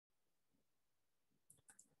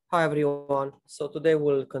Hi everyone. So today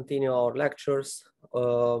we'll continue our lectures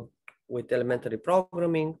with elementary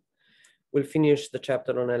programming. We'll finish the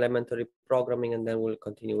chapter on elementary programming and then we'll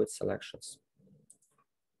continue with selections.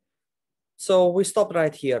 So we stopped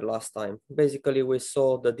right here last time. Basically, we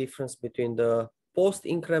saw the difference between the post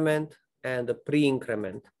increment and the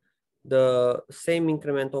pre-increment. The same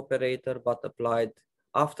increment operator, but applied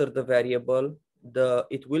after the variable.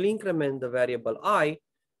 It will increment the variable I,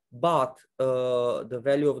 but the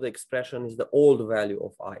value of the expression is the old value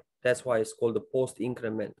of I. That's why it's called the post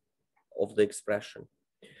increment of the expression.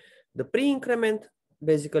 The pre-increment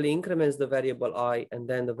basically increments the variable I, and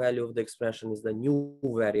then the value of the expression is the new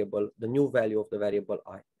variable, the new value of the variable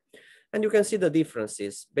I. And you can see the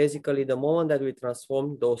differences. Basically, the moment that we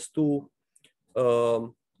transform those two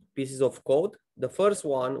pieces of code, the first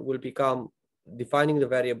one will become defining the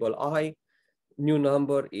variable I. New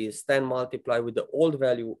number is 10 multiplied with the old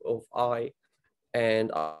value of I, and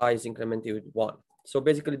I is incremented with 1. So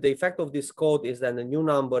basically, the effect of this code is that the new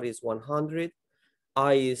number is 100,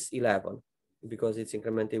 I is 11, because it's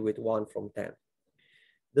incremented with 1 from 10.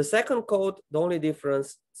 The second code, the only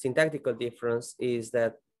difference, syntactical difference, is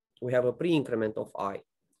that we have a pre-increment of I,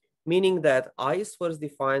 meaning that I is first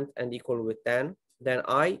defined and equal with 10, then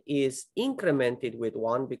I is incremented with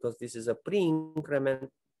 1 because this is a pre-increment,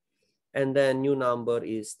 and then new number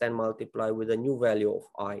is 10 multiplied with a new value of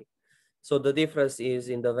I. So the difference is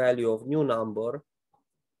in the value of new number.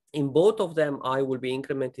 In both of them, I will be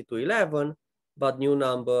incremented to 11, but new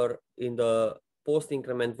number in the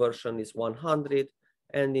post-increment version is 100,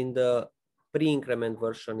 and in the pre-increment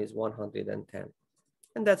version is 110.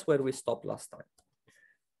 And that's where we stopped last time.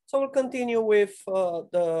 So we'll continue with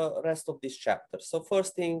the rest of this chapter. So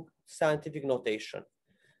first thing, scientific notation.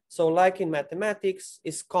 So like in mathematics,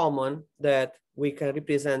 it's common that we can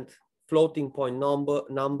represent floating point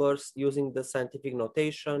numbers using the scientific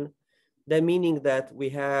notation. That meaning that we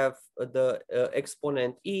have the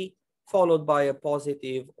exponent e followed by a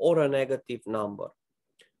positive or a negative number,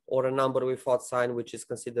 or a number without sign which is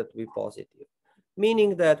considered to be positive.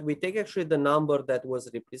 Meaning that we take actually the number that was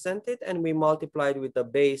represented and we multiply it with the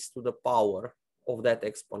base to the power of that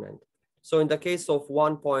exponent. So in the case of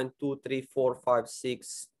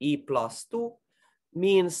 1.23456 e plus 2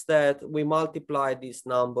 means that we multiply this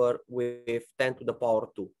number with 10 to the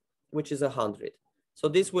power 2, which is 100. So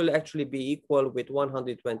this will actually be equal with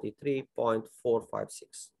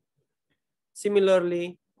 123.456.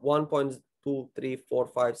 Similarly,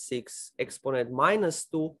 1.23456 exponent minus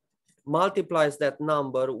 2 multiplies that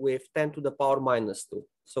number with 10 to the power minus 2.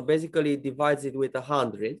 So basically it divides it with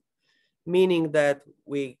 100, meaning that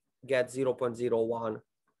we get 0.01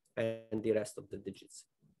 and the rest of the digits.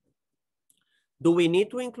 Do we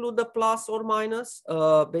need to include the plus or minus?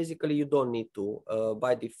 Basically, you don't need to.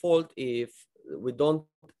 By default, if we don't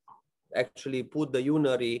actually put the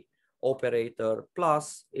unary operator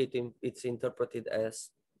plus, it's interpreted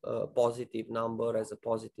as a positive number, as a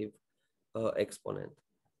positive exponent.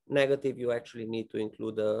 Negative, you actually need to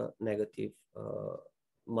include a negative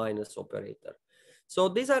minus operator. So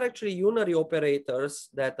these are actually unary operators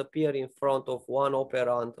that appear in front of one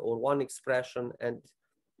operand or one expression, and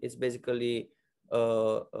it's basically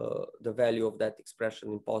the value of that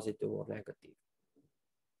expression in positive or negative.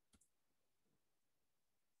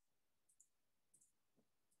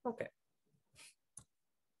 Okay.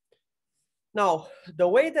 Now, the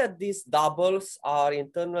way that these doubles are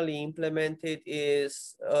internally implemented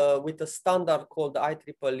is with a standard called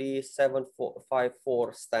IEEE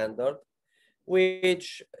 754 standard,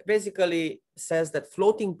 which basically says that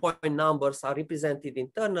floating point numbers are represented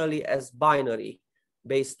internally as binary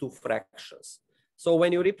based two fractions. So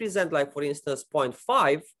when you represent, like for instance,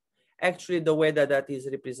 0.5, actually the way that that is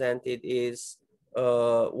represented is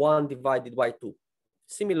 1 divided by 2.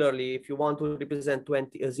 Similarly, if you want to represent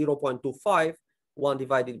 0.25, 1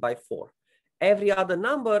 divided by 4. Every other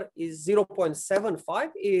number is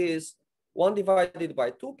 0.75 is 1 divided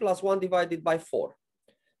by 2 plus 1 divided by 4.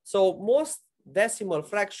 So most decimal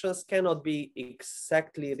fractions cannot be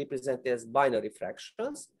exactly represented as binary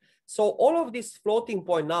fractions. So all of these floating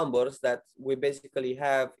point numbers that we basically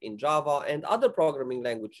have in Java and other programming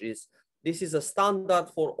languages, this is a standard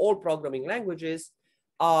for all programming languages,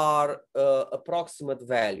 are approximate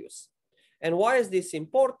values. And why is this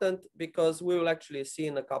important? Because we will actually see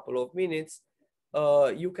in a couple of minutes,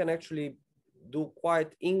 you can actually do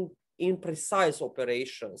quite imprecise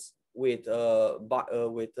operations with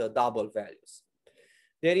double values.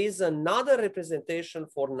 There is another representation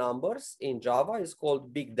for numbers in Java, it's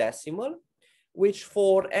called big decimal, which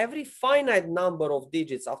for every finite number of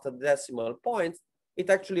digits after the decimal point, it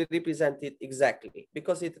actually represents it exactly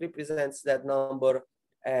because it represents that number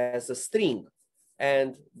as a string.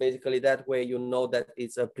 And basically that way you know that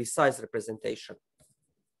it's a precise representation.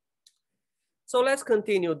 So let's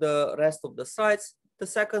continue the rest of the slides. The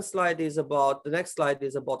second slide is about, the next slide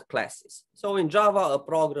is about classes. So in Java, a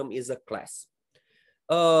program is a class.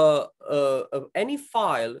 Any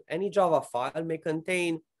file, any Java file may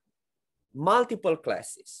contain multiple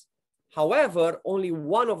classes. However, only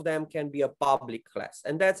one of them can be a public class.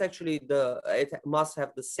 And that's actually it must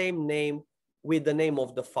have the same name with the name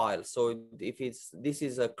of the file. So if this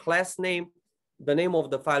is a class name, the name of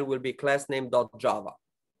the file will be classname.java.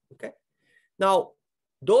 Okay. Now,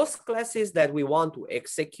 those classes that we want to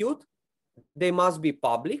execute, they must be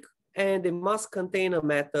public and they must contain a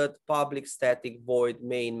method, public static void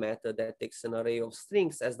main method that takes an array of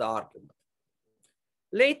strings as the argument.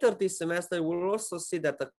 Later this semester, we'll also see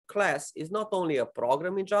that a class is not only a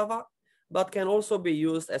program in Java, but can also be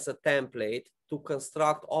used as a template to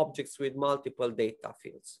construct objects with multiple data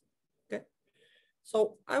fields. Okay,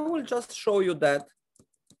 so I will just show you that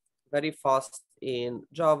very fast in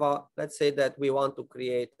Java. Let's say that we want to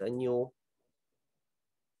create a new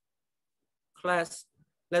class.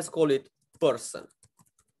 Let's call it person.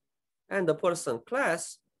 And the person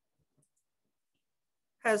class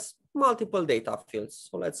has multiple data fields.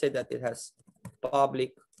 So let's say that it has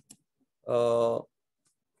public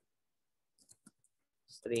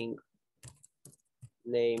string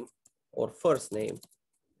name or first name.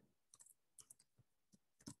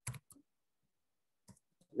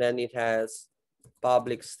 Then it has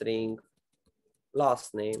public string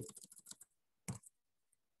last name.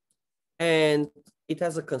 And it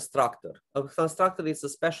has a constructor. A constructor is a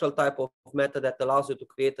special type of method that allows you to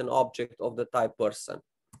create an object of the type person.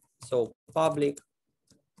 So public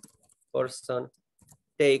person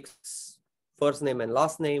takes first name and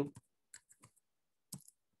last name.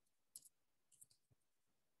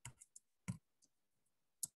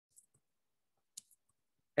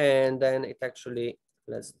 And then it actually,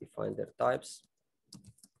 let's define their types.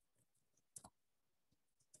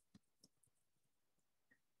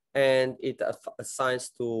 And it assigns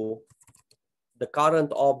to the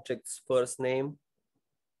current object's first name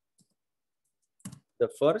the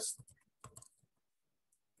first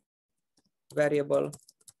variable,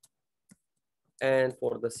 and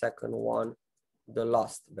for the second one, the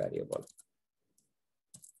last variable.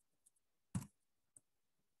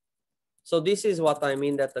 So this is what I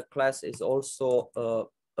mean that the class is also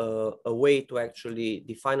a way to actually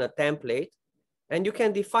define a template, and you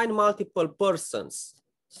can define multiple persons.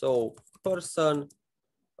 So person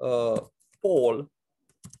Paul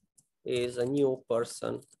is a new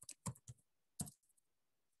person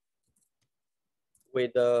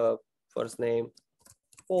with the first name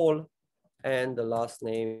Paul and the last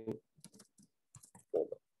name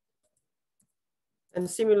Fodor. And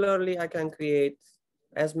similarly, I can create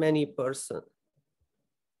as many persons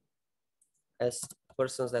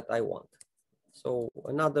that I want. So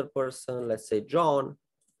another person, let's say John,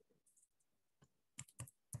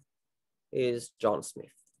 is John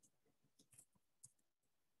Smith.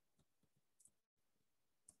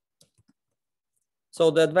 So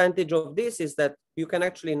the advantage of this is that you can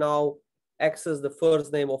actually now access the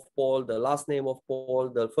first name of Paul, the last name of Paul,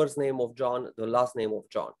 the first name of John, the last name of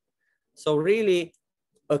John. So really,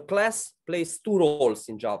 a class plays two roles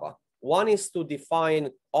in Java. One is to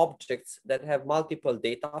define objects that have multiple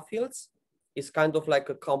data fields. It's kind of like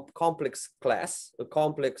a complex class, a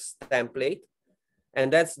complex template.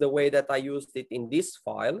 And that's the way that I used it in this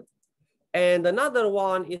file. And another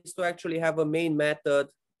one is to actually have a main method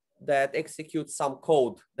that executes some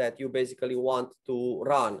code that you basically want to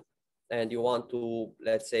run. And you want to,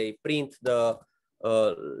 let's say, print the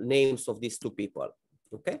names of these two people,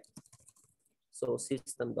 okay? So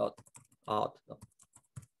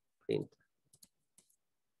system.out.print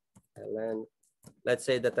ln. Let's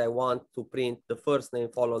say that I want to print the first name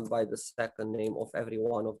followed by the second name of every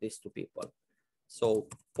one of these two people. So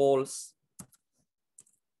Paul's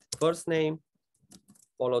first name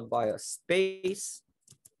followed by a space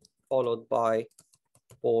followed by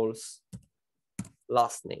Paul's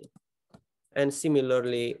last name. And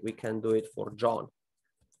similarly, we can do it for John.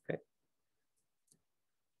 Okay.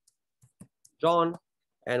 John,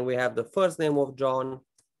 and we have the first name of John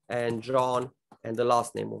and the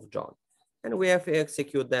last name of John. And we have to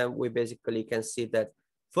execute them. We basically can see that,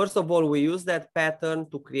 first of all, we use that pattern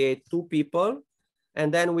to create two people.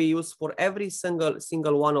 And then we use for every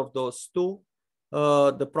single one of those two,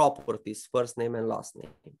 the properties, first name and last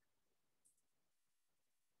name.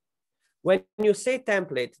 When you say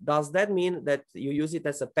template, does that mean that you use it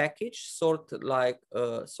as a package, sort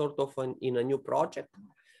of in a new project?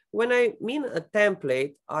 When I mean a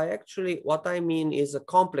template, what I mean is a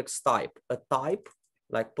complex type, a type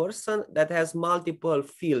like person that has multiple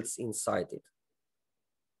fields inside it.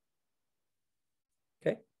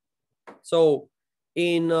 Okay, so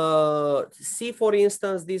in C, for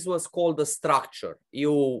instance, this was called a structure.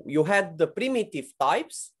 You had the primitive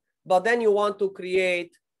types, but then you want to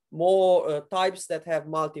create more types that have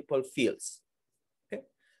multiple fields. Okay,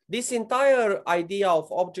 this entire idea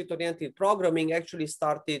of object-oriented programming actually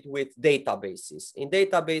started with databases. In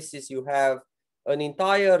databases, you have an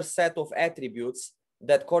entire set of attributes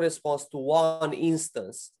that corresponds to one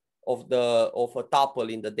instance of a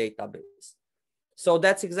tuple in the database. So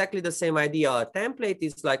that's exactly the same idea. A template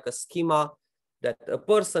is like a schema that a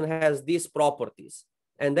person has these properties.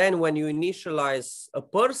 And then when you initialize a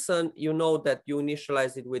person, you know that you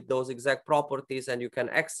initialize it with those exact properties and you can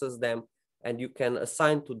access them and you can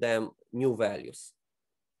assign to them new values.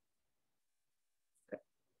 Okay.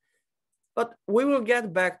 But we will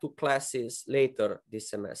get back to classes later this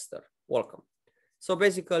semester. Welcome. So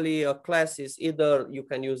basically a class is either you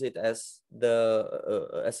can use it as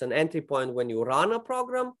an entry point when you run a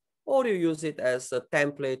program, or you use it as a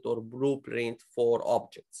template or blueprint for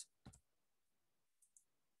objects.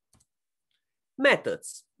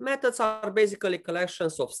 Methods. Methods are basically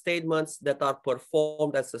collections of statements that are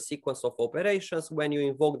performed as a sequence of operations when you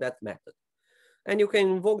invoke that method. And you can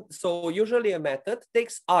invoke, so usually a method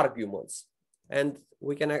takes arguments. And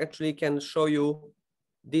we can show you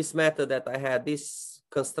this method that I had, this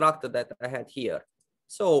constructor that I had here.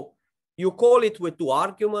 So you call it with two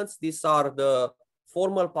arguments. These are the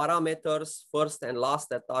formal parameters, first and last,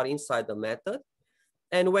 that are inside the method.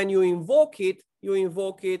 And when you invoke it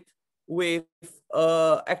with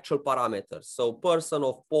actual parameters. So person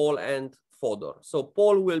of Paul and Fodor. So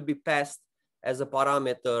Paul will be passed as a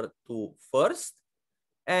parameter to first,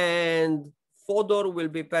 and Fodor will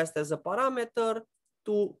be passed as a parameter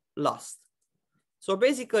to last. So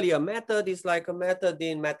basically a method is like a method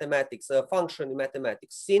in mathematics, a function in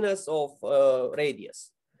mathematics, sinus of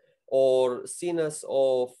radius, or sinus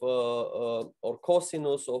of, or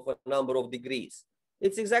cosinus of a number of degrees.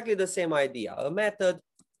 It's exactly the same idea. A method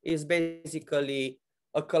is basically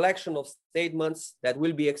a collection of statements that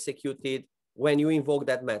will be executed when you invoke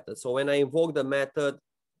that method. So when I invoke the method,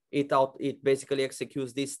 it basically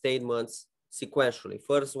executes these statements sequentially.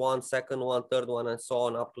 First one, second one, third one, and so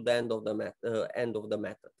on up to the end of the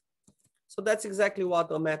method. So that's exactly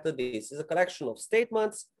what a method is. It's a collection of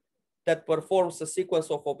statements that performs a sequence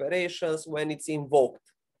of operations when it's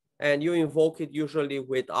invoked. And you invoke it usually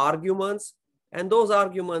with arguments. And those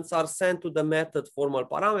arguments are sent to the method formal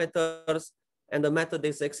parameters, and the method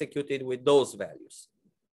is executed with those values.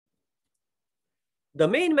 The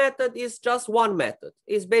main method is just one method.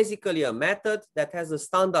 It's basically a method that has a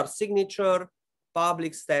standard signature,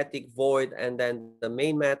 public, static, void, and then the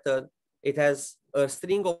main method. It has a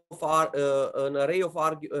string of an array of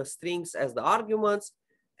strings as the arguments,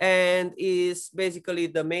 and is basically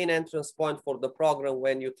the main entrance point for the program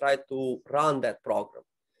when you try to run that program.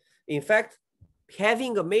 In fact,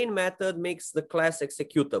 having a main method makes the class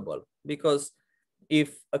executable, because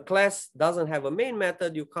if a class doesn't have a main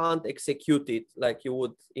method, you can't execute it like you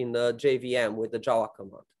would in the JVM with the Java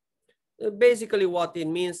command. Basically, what it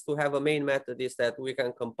means to have a main method is that we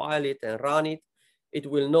can compile it and run it. It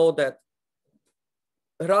will know that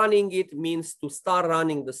running it means to start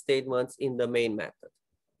running the statements in the main method.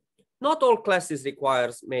 Not all classes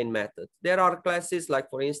requires main method. There are classes like,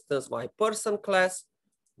 for instance, my person class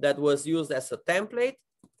that was used as a template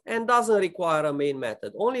and doesn't require a main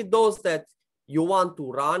method. Only those that you want to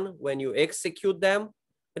run when you execute them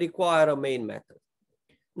require a main method.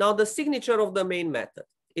 Now the signature of the main method,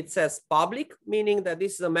 it says public, meaning that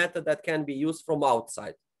this is a method that can be used from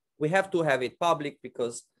outside. We have to have it public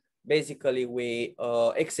because basically we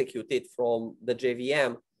execute it from the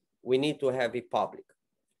JVM. We need to have it public.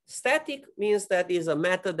 Static means that is a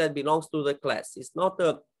method that belongs to the class. It's not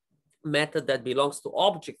a method that belongs to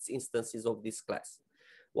objects instances of this class.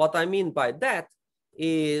 What I mean by that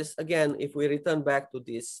is, again, if we return back to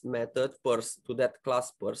this method, to that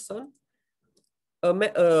class person, a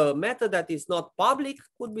method that is not public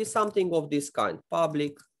could be something of this kind: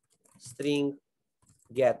 public string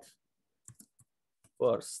get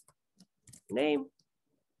first name,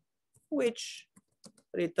 which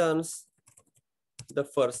returns the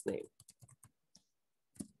first name.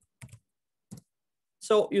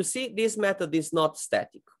 So you see, this method is not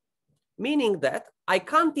static, meaning that I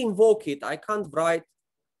can't invoke it. I can't write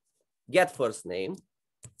get first name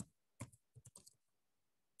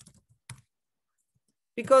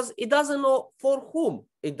because it doesn't know for whom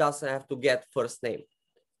it doesn't have to get first name.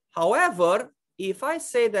 However, if I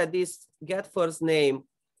say that this get first name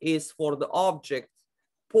is for the object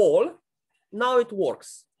Paul, now it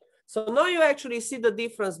works. So now you actually see the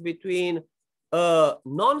difference between a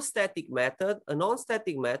non-static method. A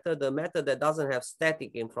non-static method, a method that doesn't have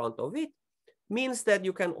static in front of it, means that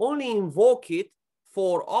you can only invoke it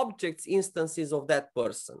for objects instances of that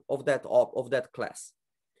person, of that class.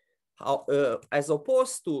 As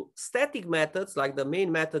opposed to static methods like the main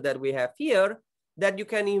method that we have here, that you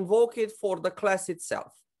can invoke it for the class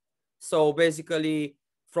itself. So basically,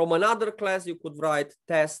 from another class, you could write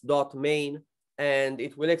test.main and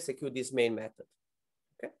it will execute this main method.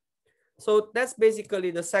 Okay, so that's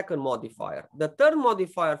basically the second modifier. The third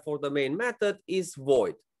modifier for the main method is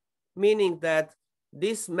void, meaning that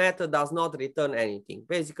this method does not return anything.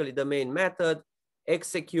 Basically, the main method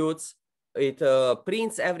executes, it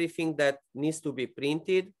prints everything that needs to be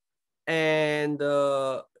printed, and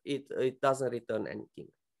it doesn't return anything.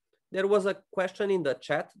 There was a question in the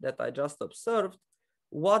chat that I just observed.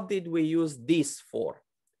 What did we use this for?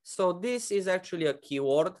 So this is actually a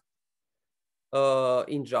keyword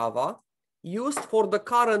in Java used for the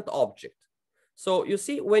current object. So you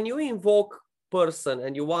see, when you invoke person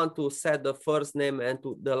and you want to set the first name and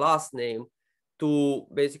to the last name to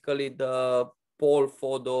basically the Paul,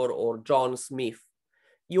 Fodor, or John Smith,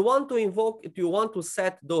 you want to invoke, you want to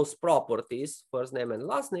set those properties, first name and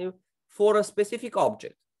last name, for a specific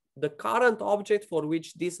object, the current object for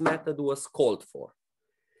which this method was called for.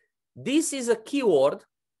 This is a keyword,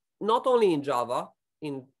 not only in Java,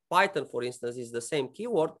 in Python, for instance, is the same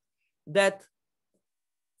keyword that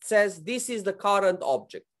says this is the current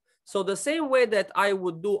object. So the same way that I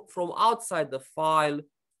would do from outside the file,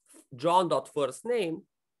 John.firstName,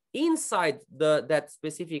 inside that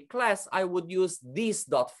specific class, I would use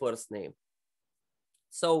this.firstName.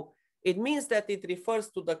 So it means that it refers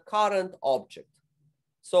to the current object.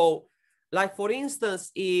 So like for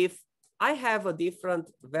instance, if I have a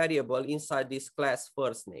different variable inside this class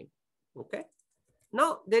first name, okay?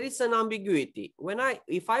 Now there is an ambiguity.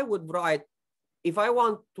 If I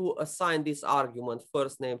want to assign this argument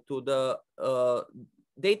first name to the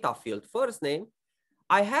data field first name,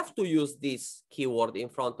 I have to use this keyword in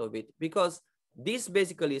front of it, because this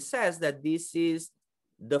basically says that this is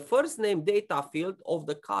the first name data field of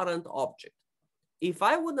the current object. If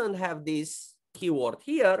I wouldn't have this keyword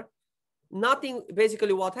here, nothing,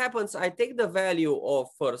 basically what happens, I take the value of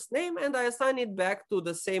first name and I assign it back to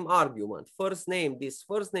the same argument. First name, this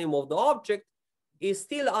first name of the object is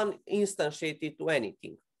still uninstantiated to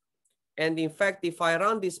anything. And in fact, if I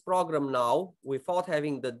run this program now without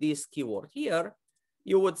having this keyword here,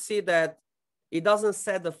 you would see that it doesn't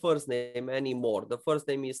set the first name anymore. The first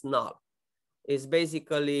name is null. It's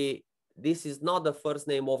basically, this is not the first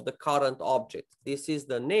name of the current object. This is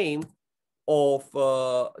the name of,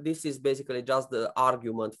 this is basically just the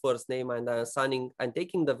argument first name, and I'm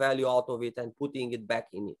taking the value out of it and putting it back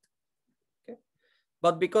in it. Okay.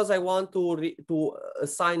 But because I want to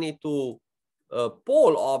assign it to a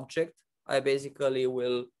Paul object, I basically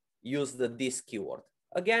will use this keyword.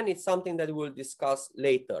 Again, it's something that we'll discuss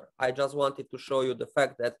later. I just wanted to show you the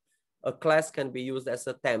fact that a class can be used as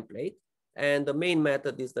a template, and the main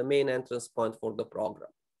method is the main entrance point for the program.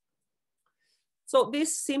 So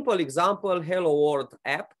this simple example, hello world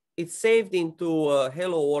app, it's saved into a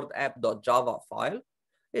hello world app.java file.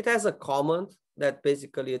 It has a comment that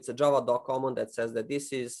basically it's a java.doc comment that says that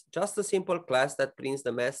this is just a simple class that prints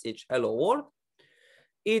the message hello world.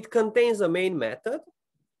 It contains a main method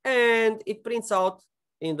and it prints out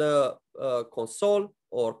in the console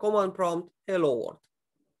or command prompt hello world.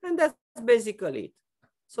 And that's basically it.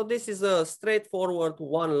 So this is a straightforward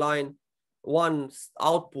one line, one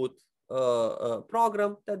output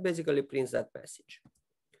program that basically prints that message.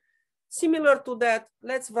 Similar to that,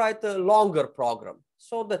 let's write a longer program.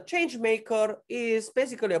 So the change maker is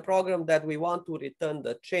basically a program that we want to return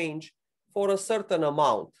the change for a certain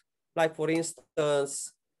amount. Like for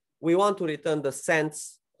instance, we want to return the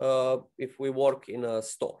cents if we work in a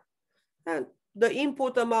store. And the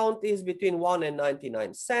input amount is between 1 and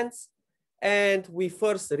 99 cents. And we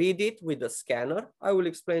first read it with the scanner. I will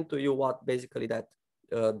explain to you what basically that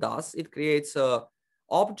does. It creates an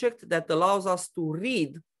object that allows us to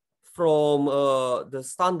read from the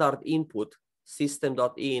standard input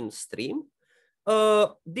system.in stream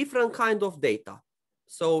different kind of data.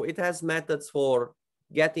 So it has methods for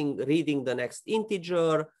reading the next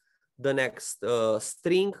integer, the next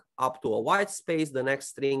string up to a white space, the next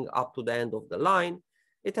string up to the end of the line.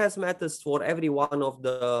 It has methods for every one of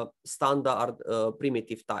the standard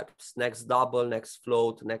primitive types: next double, next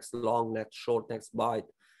float, next long, next short, next byte,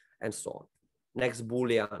 and so on, next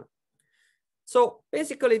Boolean. So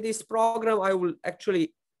basically this program, I will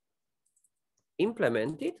actually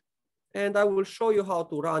implement it and I will show you how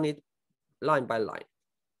to run it line by line.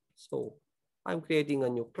 So I'm creating a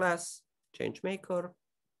new class, changemaker,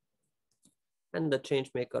 and the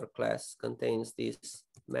changemaker class contains this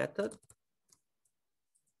method.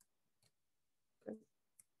 Okay.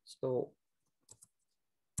 So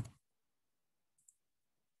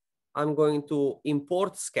I'm going to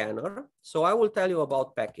import scanner. So I will tell you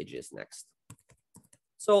about packages next.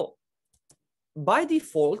 So by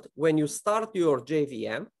default, when you start your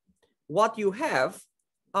JVM, what you have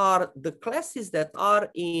are the classes that are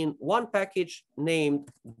in one package named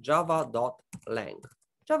java.lang.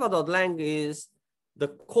 Java.lang is the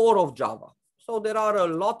core of Java. So there are a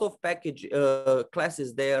lot of package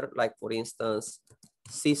classes there, like for instance,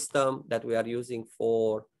 system that we are using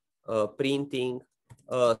for printing,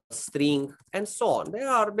 string, and so on. They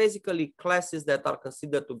are basically classes that are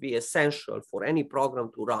considered to be essential for any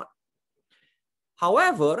program to run.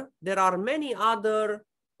 However, there are many other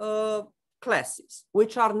classes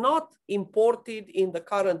which are not imported in the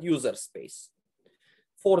current user space.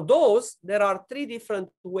 For those, there are three different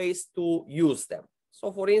ways to use them.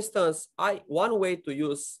 So for instance, one way to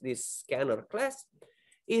use this scanner class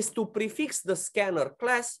is to prefix the scanner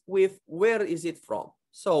class with where is it from.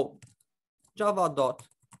 So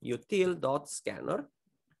java.util.scanner,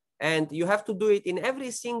 and you have to do it in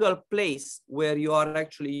every single place where you are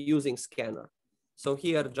actually using scanner. So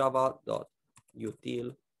here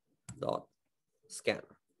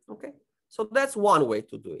java.util.scanner. Okay, so that's one way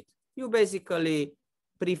to do it. You basically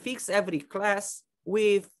prefix every class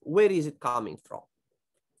with where is it coming from.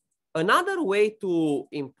 Another way to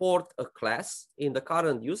import a class in the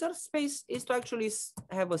current user space is to actually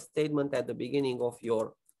have a statement at the beginning of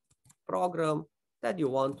your program that you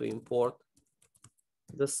want to import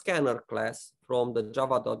the scanner class from the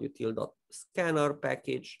java.util.scanner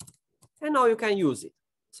package, and now you can use it.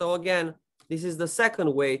 So again, this is the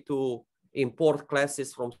second way to import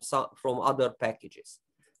classes from other packages.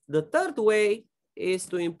 The third way is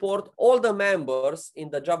to import all the members in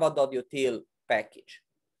the java.util package.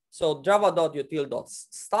 So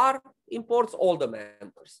java.util.star imports all the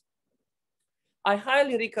members. I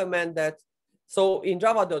highly recommend that. So in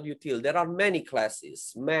java.util, there are many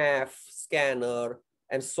classes, math, scanner,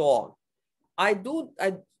 and so on.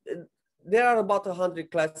 There are about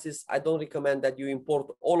 100 classes. I don't recommend that you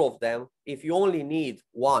import all of them if you only need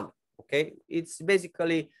one, okay? It's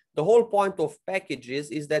basically the whole point of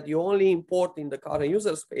packages is that you only import in the current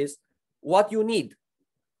user space what you need.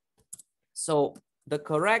 So the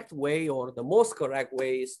correct way, or the most correct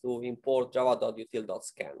way, is to import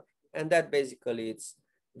java.util.scanner. And that basically it's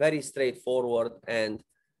very straightforward, and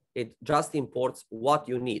it just imports what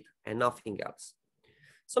you need and nothing else.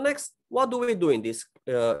 So next, what do we do in this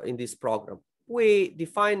program? We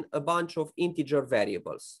define a bunch of integer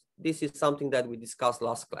variables. This is something that we discussed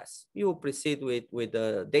last class. You proceed with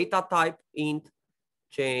the data type, int,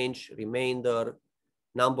 change, remainder,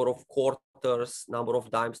 number of quarters, number of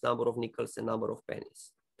dimes, number of nickels, and number of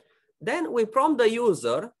pennies. Then we prompt the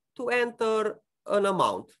user to enter an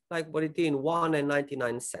amount, like between 1 and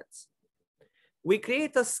 99 cents. We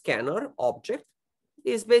create a scanner object.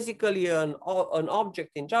 Is basically an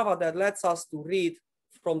object in Java that lets us to read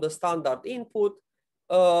from the standard input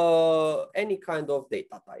any kind of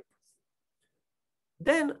data type.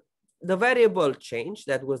 Then the variable change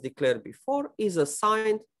that was declared before is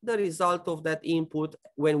assigned the result of that input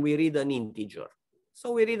when we read an integer.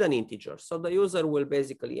 So we read an integer. So the user will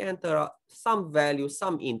basically enter some value,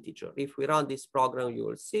 some integer. If we run this program, you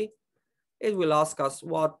will see it will ask us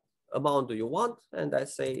what amount do you want? And I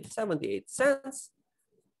say 78 cents.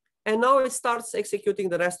 And now it starts executing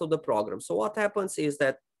the rest of the program. So what happens is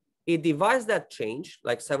that it divides that change,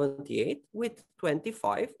 like 78, with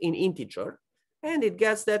 25 in integer, and it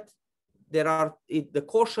gets that the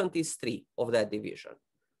quotient is 3 of that division.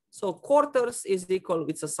 So quarters is equal,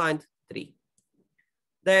 it's assigned 3.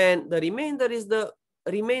 Then the remainder is the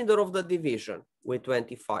remainder of the division with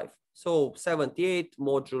 25. So 78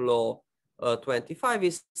 modulo 25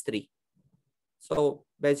 is 3. So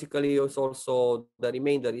basically it's also the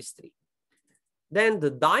remainder is 3. Then the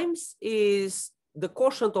dimes is the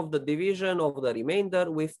quotient of the division of the remainder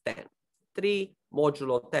with 10. 3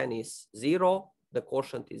 modulo 10 is 0. The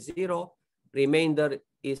quotient is 0. Remainder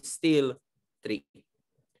is still 3.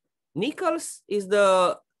 Nickels is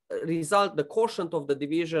the result, the quotient of the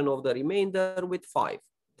division of the remainder with 5.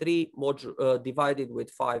 3 divided with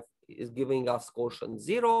 5 is giving us quotient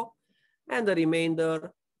 0. And the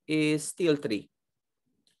remainder is still 3.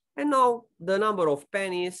 And now the number of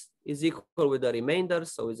pennies is equal with the remainder,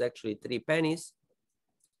 so it's actually 3 pennies.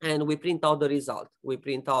 and we print out the result. We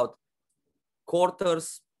print out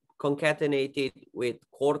quarters concatenated with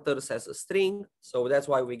quarters as a string. So that's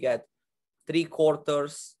why we get 3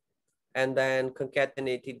 quarters, and then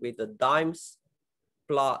concatenated with the dimes,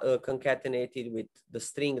 concatenated with the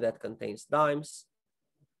string that contains dimes,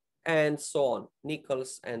 and so on,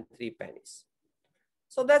 nickels and 3 pennies.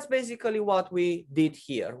 So that's basically what we did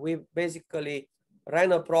here. We basically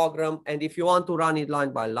ran a program, and if you want to run it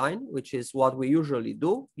line by line, which is what we usually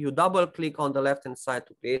do, you double click on the left-hand side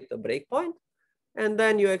to create a breakpoint, and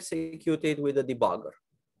then you execute it with a debugger.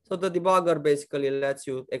 So the debugger basically lets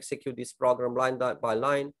you execute this program line by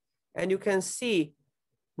line, and you can see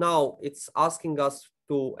now it's asking us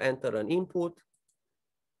to enter an input,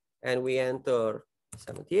 and we enter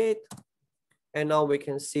 78. And now we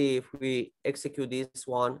can see if we execute this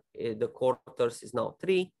one, the quarters is now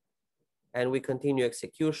 3. And we continue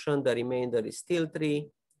execution, the remainder is still 3.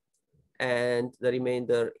 And the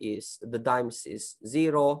remainder is, the dimes is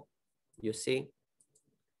 0, you see.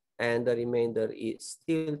 And the remainder is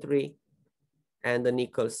still 3. And the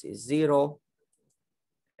nickels is 0.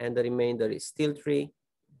 And the remainder is still 3.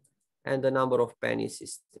 And the number of pennies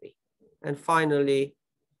is 3. And finally,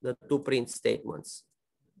 the 2 print statements.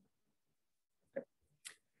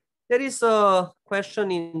 There is a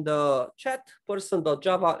question in the chat.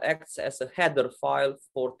 Person.java acts as a header file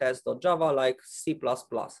for test.java like C++,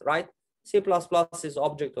 right? C++ is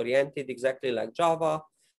object-oriented, exactly like Java.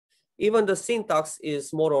 Even the syntax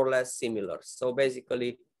is more or less similar. So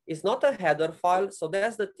basically, it's not a header file. So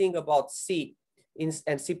that's the thing about C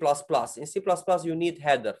and C++. In C++, you need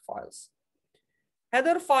header files.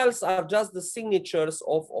 Header files are just the signatures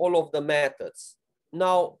of all of the methods.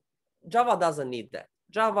 Now, Java doesn't need that.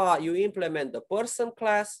 Java, you implement the person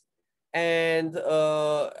class, and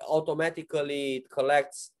automatically it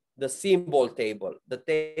collects the symbol table, the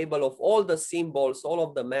table of all the symbols, all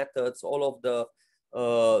of the methods, all of the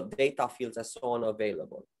data fields, and so on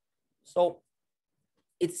available. So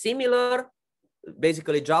it's similar.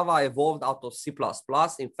 Basically, Java evolved out of C++.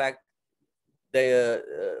 In fact,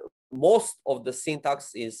 most of the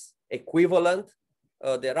syntax is equivalent.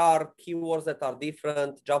 There are keywords that are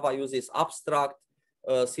different. Java uses abstract.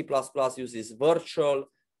 C++ uses virtual,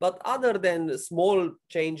 but other than small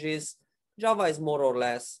changes, Java is more or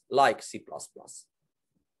less like C++.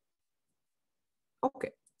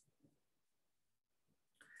 Okay.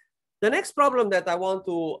 The next problem that I want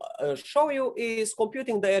to show you is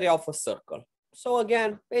computing the area of a circle. So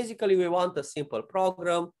again, basically we want a simple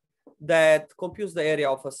program that computes the area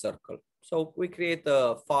of a circle. So we create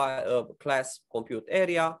a class compute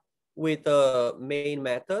area with a main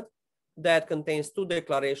method that contains 2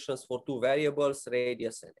 declarations for 2 variables,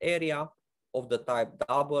 radius and area of the type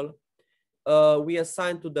double. We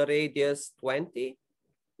assign to the radius 20,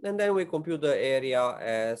 and then we compute the area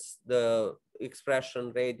as the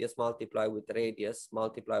expression radius multiplied with radius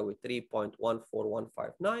multiplied with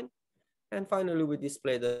 3.14159. And finally, we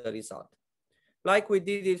display the result. Like we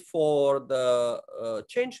did it for the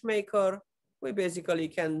change maker, we basically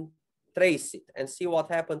can trace it and see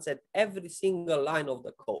what happens at every single line of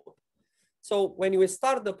the code. So when we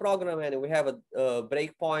start the program and we have a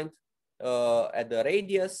breakpoint at the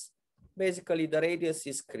radius, basically the radius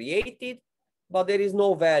is created, but there is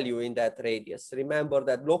no value in that radius. Remember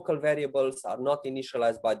that local variables are not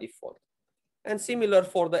initialized by default. And similar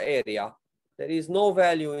for the area. There is no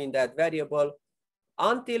value in that variable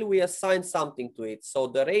until we assign something to it. So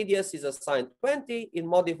the radius is assigned 20, it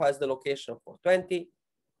modifies the location for 20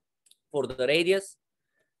 for the radius.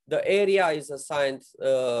 The area is assigned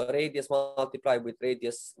radius multiplied with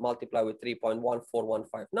radius multiplied with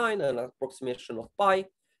 3.14159, an approximation of pi.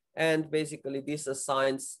 And basically this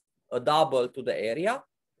assigns a double to the area.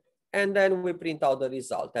 And then we print out the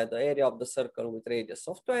result. And the area of the circle with radius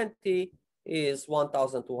of 20 is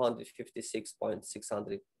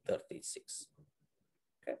 1256.636.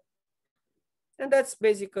 Okay. And that's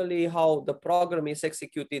basically how the program is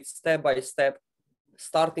executed step by step,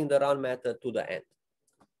 starting the run method to the end.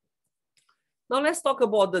 Now let's talk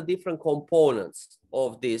about the different components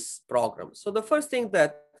of this program. So the first thing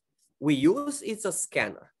that we use is a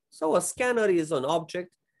scanner. So a scanner is an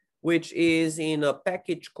object which is in a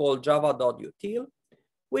package called java.util,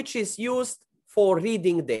 which is used for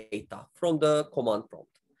reading data from the command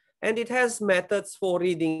prompt. And it has methods for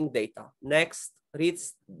reading data. Next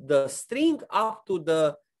reads the string up to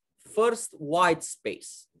the first white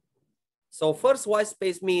space. So first white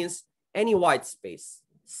space means any white space,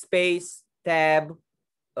 space, tab,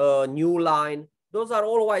 new line, those are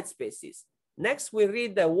all white spaces. Next, we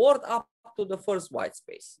read the word up to the first white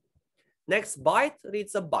space. Next byte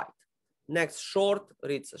reads a byte. Next short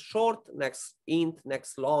reads short, next int,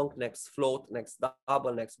 next long, next float, next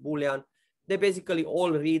double, next boolean. They basically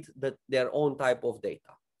all read their own type of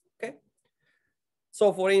data. Okay.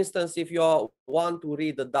 So for instance, if you want to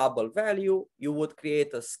read the double value, you would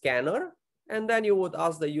create a scanner, and then you would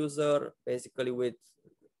ask the user basically with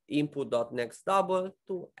input.nextDouble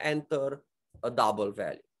to enter a double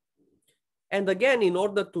value. And again, in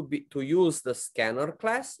order to use the scanner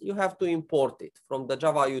class, you have to import it from the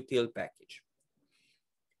Java util package.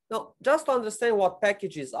 Now, just to understand what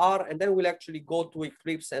packages are, and then we'll actually go to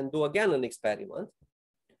Eclipse and do again an experiment.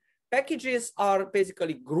 Packages are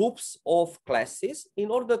basically groups of classes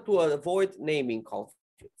in order to avoid naming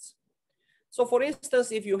conflicts. So for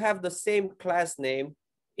instance, if you have the same class name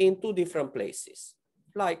in two different places,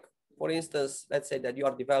 like for instance, let's say that you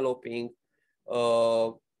are developing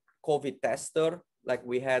a COVID tester, like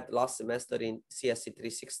we had last semester in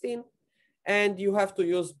CSE114, and you have to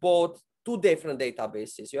use both two different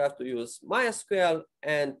databases. You have to use MySQL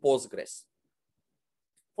and Postgres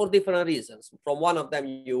for different reasons. From one of them,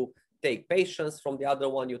 you take patients. From the other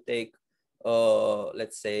one, you take,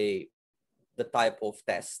 let's say, the type of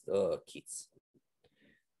test kits.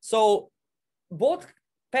 So both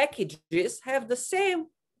packages have the same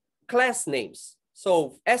class names.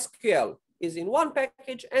 So SQL is in one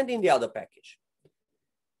package and in the other package.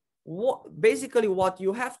 Basically, what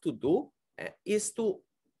you have to do is to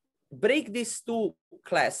break these two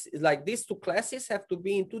classes. Like these two classes have to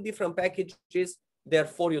be in two different packages.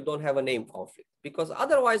 Therefore, you don't have a name conflict, because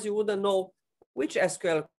otherwise you wouldn't know which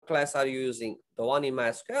SQL class are you using, the one in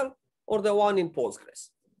MySQL or the one in Postgres.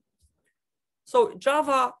 So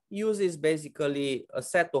Java uses basically a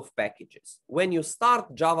set of packages. When you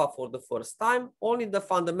start Java for the first time, only the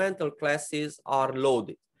fundamental classes are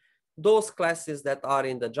loaded. Those classes that are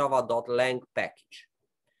in the java.lang package.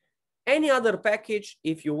 Any other package,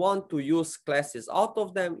 if you want to use classes out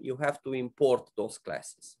of them, you have to import those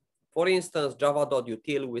classes. For instance,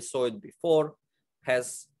 java.util, we saw it before,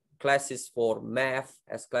 has classes for math,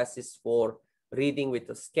 has classes for reading with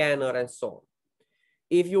a scanner and so on.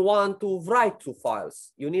 If you want to write to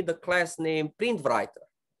files, you need a class named printWriter.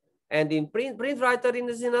 And in printWriter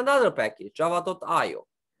is in another package, java.io.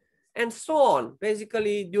 And so on.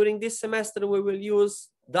 Basically, during this semester, we will use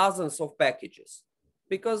dozens of packages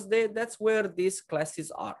because that's where these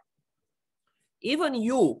classes are. Even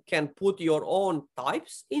you can put your own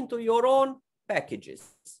types into your own packages.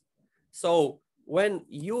 So when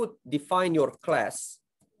you define your class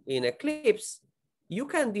in Eclipse, you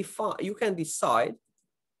can decide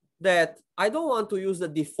that I don't want to use the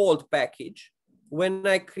default package. When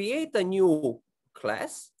I create a new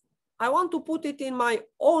class, I want to put it in my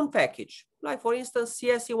own package, like for instance,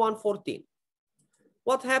 CSE114.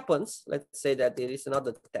 What happens, let's say that there is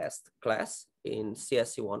another test class in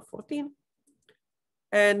CSE114.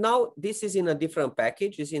 And now this is in a different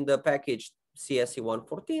package, it's in the package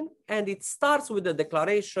CSE114, and it starts with the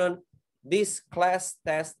declaration, this class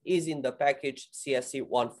test is in the package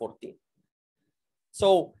CSE114.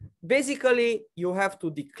 So basically you have to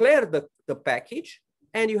declare the package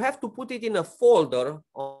and you have to put it in a folder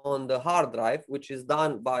on the hard drive, which is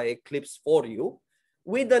done by Eclipse for you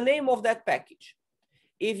with the name of that package.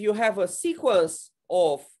 If you have a sequence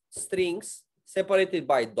of strings separated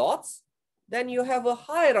by dots, then you have a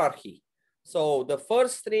hierarchy. So the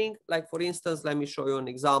first string, like for instance, let me show you an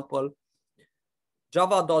example,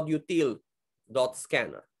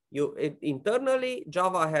 java.util.scanner. Internally,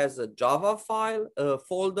 Java has a Java file, a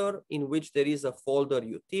folder in which there is a folder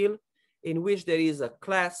util, in which there is a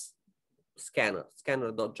class scanner,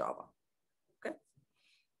 scanner.java. Okay.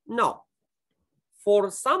 Now,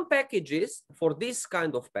 for some packages, for this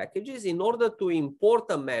kind of packages, in order to import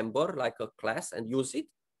a member like a class and use it,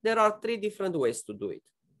 there are three different ways to do it.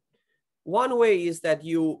 One way is that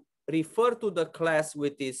you refer to the class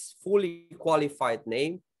with its fully qualified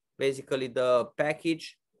name, basically the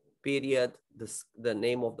package period, the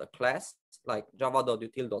name of the class, like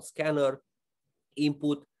java.util.scanner,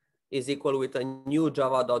 input is equal with a new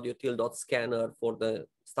java.util.scanner for the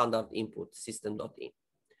standard input system.in.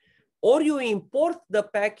 Or you import the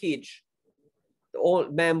package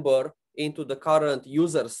or member into the current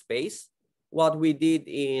user space, what we did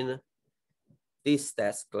in this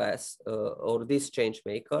test class or this change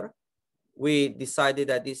maker. We decided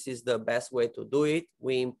that this is the best way to do it.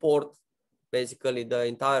 We import basically the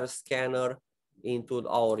entire scanner into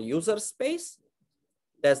our user space.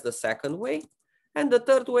 That's the second way. And the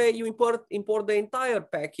third way, you import the entire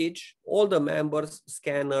package, all the members,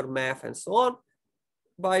 scanner, math, and so on,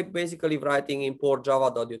 by basically writing import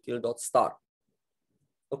java.util.star.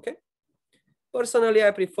 Okay. Personally,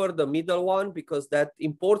 I prefer the middle one because that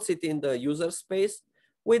imports it in the user space,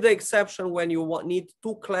 with the exception when you need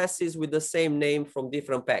two classes with the same name from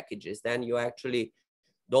different packages. Then you actually,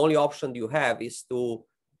 the only option you have is to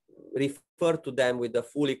refer to them with a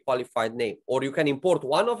fully qualified name, or you can import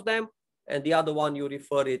one of them and the other one you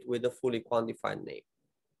refer it with a fully qualified name.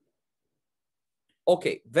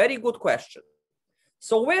 Okay, very good question.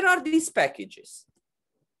 So where are these packages?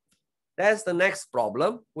 That's the next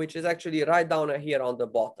problem, which is actually right down here on the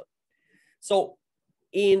bottom. So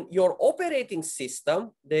in your operating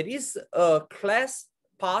system, there is a class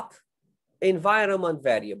path environment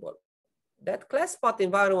variable. That class path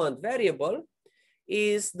environment variable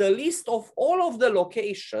is the list of all of the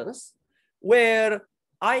locations where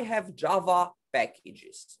I have Java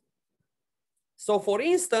packages. So for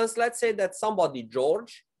instance, let's say that somebody,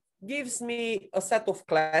 George, gives me a set of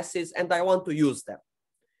classes and I want to use them.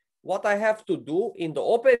 What I have to do in the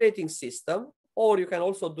operating system, or you can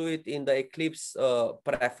also do it in the Eclipse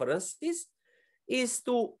preferences, is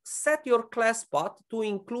to set your class path to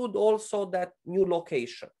include also that new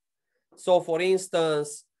location. So for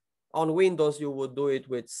instance, on Windows, you would do it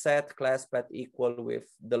with set class path equal with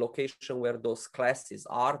the location where those classes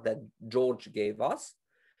are that George gave us.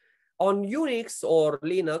 On Unix or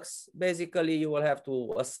Linux, basically you will have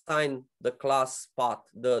to assign the class path,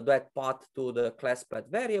 that path to the class path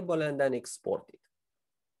variable and then export it.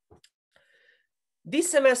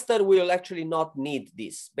 This semester we will actually not need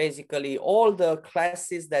this. Basically, all the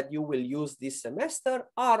classes that you will use this semester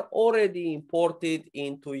are already imported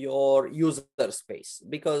into your user space,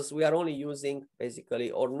 because we are only using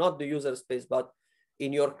basically, or not the user space, but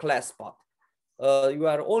in your class path. You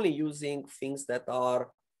are only using things that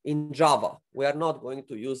are in Java. We are not going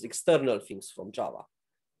to use external things from Java.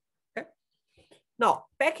 Okay. Now,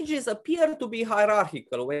 packages appear to be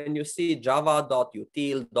hierarchical when you see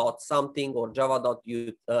java.util.something or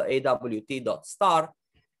java.awt.star.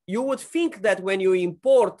 You would think that when you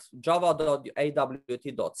import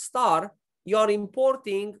java.awt.star, you are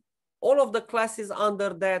importing all of the classes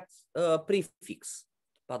under that prefix,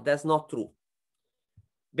 but that's not true.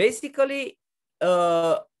 Basically,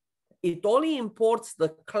 it only imports the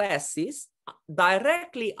classes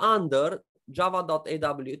directly under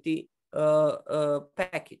java.awt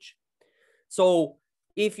package. So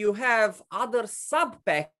if you have other sub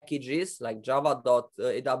packages like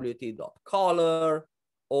java.awt.color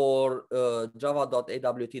or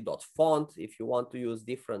java.awt.font, if you want to use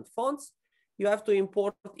different fonts, you have to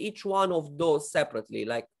import each one of those separately,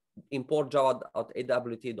 like import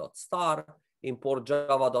java.awt.star, import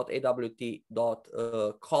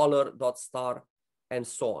java.awt.color.star, and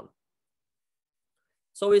so on.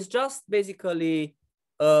 So it's just basically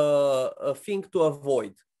a thing to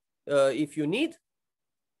avoid. If you need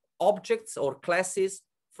objects or classes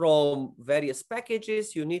from various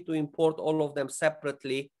packages, you need to import all of them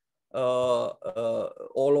separately,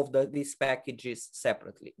 all of these packages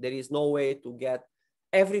separately. There is no way to get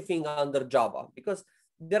everything under Java, because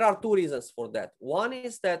there are two reasons for that. One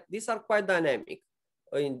is that these are quite dynamic.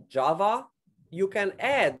 In Java, you can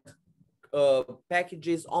add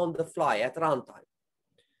packages on the fly at runtime.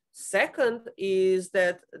 Second is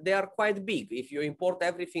that they are quite big. If you import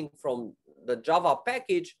everything from the Java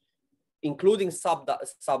package, including sub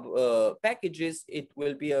packages, it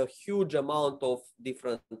will be a huge amount of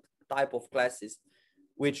different type of classes,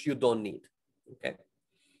 which you don't need. Okay.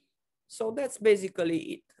 So that's basically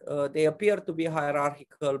it. They appear to be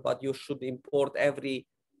hierarchical, but you should import every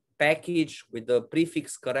package with the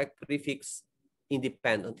prefix, correct prefix,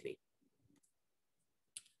 independently.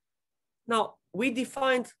 Now, we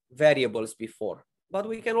defined variables before, but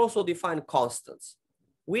we can also define constants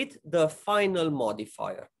with the final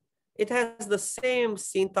modifier. It has the same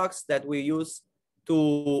syntax that we use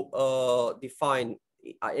to define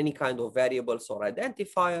any kind of variables or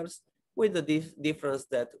identifiers, with the difference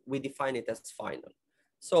that we define it as final.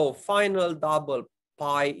 So final double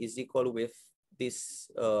pi is equal with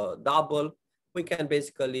this double. We can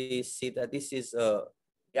basically see that this is a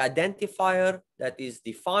identifier that is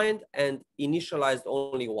defined and initialized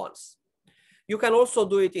only once. You can also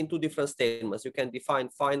do it in two different statements. You can define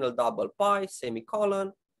final double pi,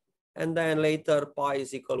 semicolon, and then later pi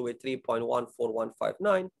is equal with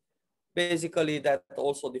 3.14159. Basically, that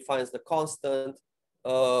also defines the constant.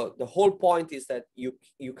 The whole point is that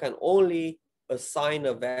you can only assign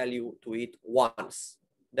a value to it once.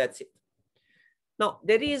 That's it. Now,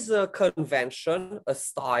 there is a convention, a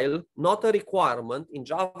style, not a requirement in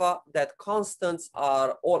Java, that constants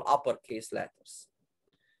are all uppercase letters.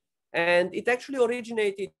 And it actually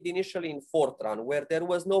originated initially in Fortran, where there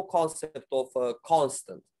was no concept of a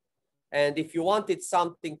constant. And if you wanted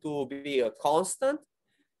something to be a constant,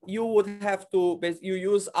 you would have to, you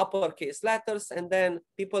use uppercase letters, and then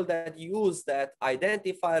people that use that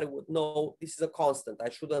identifier would know this is a constant. I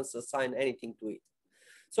shouldn't assign anything to it.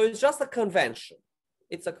 So it's just a convention.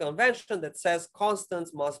 It's a convention that says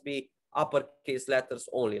constants must be uppercase letters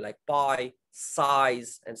only, like pi,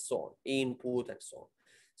 size, and so on, input, and so on.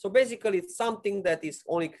 So basically, it's something that is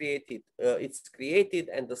only created, it's created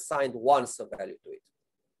and assigned once a value to it.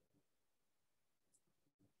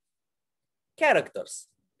 Characters.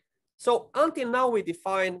 So until now, we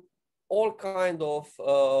define all kind of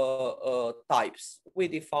types. We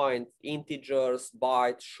defined integers,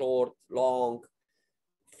 byte, short, long,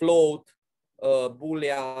 float,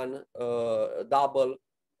 Boolean, double,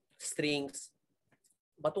 strings.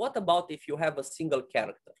 But what about if you have a single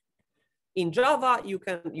character? In Java,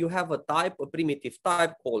 you have a type, a primitive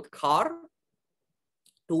type called char,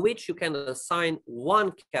 to which you can assign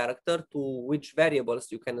one character, to which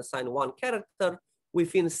variables you can assign one character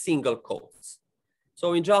within single quotes.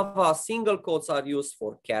 So in Java, single quotes are used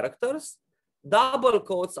for characters, double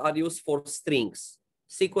quotes are used for strings,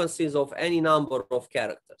 sequences of any number of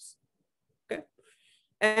characters. Okay,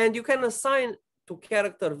 and you can assign to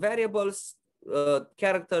character variables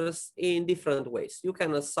characters in different ways. You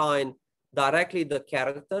can assign directly the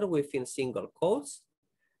character within single quotes.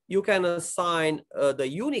 You can assign the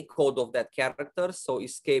Unicode of that character, so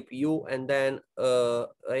escape U, and then a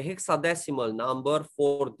hexadecimal number,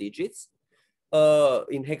 4 digits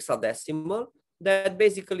in hexadecimal, that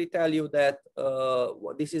basically tell you that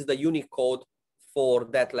this is the Unicode for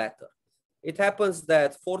that letter. It happens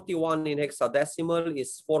that 41 in hexadecimal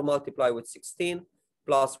is 4 multiplied with 16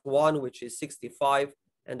 plus 1, which is 65,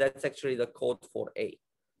 and that's actually the code for A.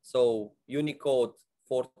 So Unicode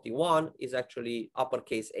 41 is actually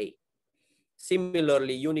uppercase A.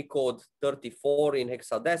 Similarly, Unicode 34 in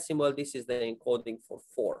hexadecimal, this is the encoding for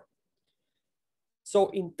 4. So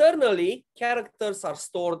internally, characters are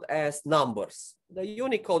stored as numbers, the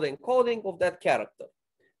Unicode encoding of that character.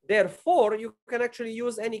 Therefore, you can actually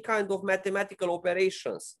use any kind of mathematical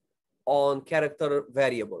operations on character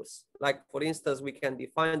variables. Like, for instance, we can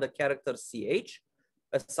define the character ch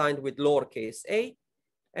assigned with lowercase a,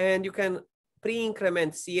 and you can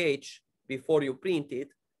pre-increment ch before you print it,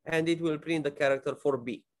 and it will print the character for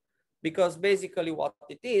b. Because basically what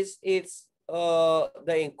it is, it's the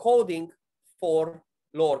encoding for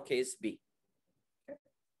lowercase b. Okay.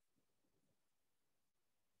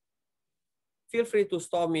 Feel free to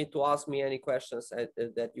stop me to ask me any questions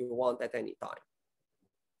that you want at any time.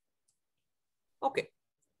 Okay.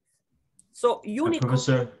 So Unicode.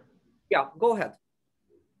 Professor. Yeah, go ahead.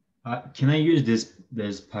 Can I use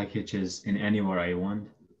these packages in anywhere I want?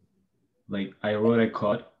 Like I wrote a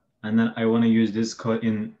code and then I want to use this code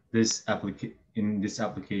in this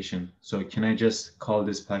application. So can I just call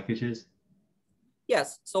these packages?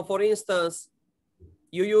 Yes. So for instance,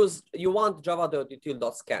 you want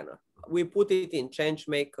java.util.scanner. We put it in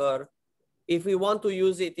ChangeMaker. If we want to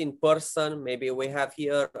use it in person, maybe we have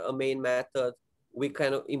here a main method. We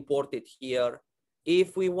can import it here.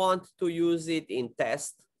 If we want to use it in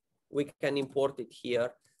test, we can import it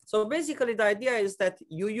here. So basically the idea is that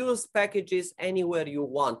you use packages anywhere you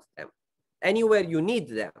want them, anywhere you need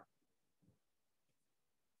them.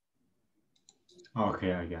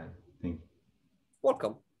 Okay, I got it. Thank you.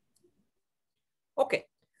 Welcome. Okay,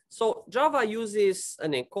 so Java uses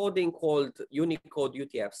an encoding called Unicode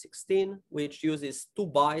UTF-16, which uses 2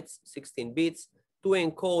 bytes, 16 bits, to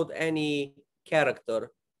encode any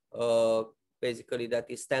character, basically that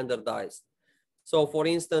is standardized. So for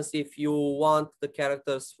instance, if you want the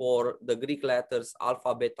characters for the Greek letters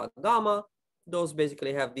alpha, beta, gamma, those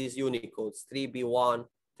basically have these Unicodes, 3B1,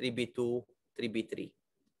 3B2, 3B3.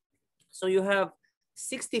 So you have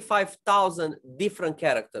 65,000 different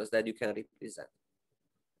characters that you can represent.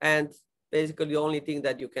 And basically the only thing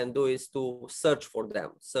that you can do is to search for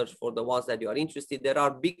them, search for the ones that you are interested. There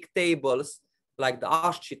are big tables like the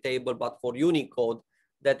ASCII table, but for Unicode,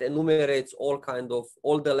 that enumerates all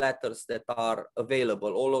the letters that are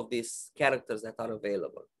available, all of these characters that are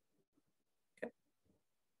available. Okay.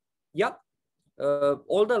 Yeah,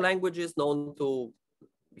 all the languages known to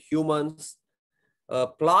humans,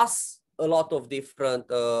 plus a lot of different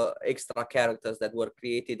extra characters that were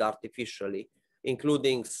created artificially,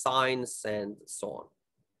 including signs and so on.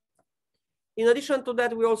 In addition to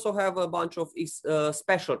that, we also have a bunch of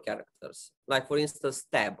special characters, like for instance,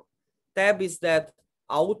 tab. Tab is that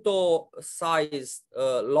auto-sized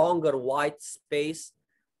longer white space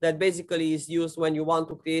that basically is used when you want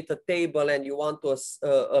to create a table and you want to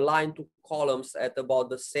align 2 columns at about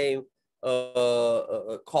the same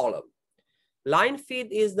column. Line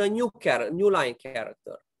feed is the new line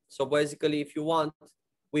character. So basically, if you want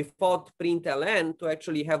without println to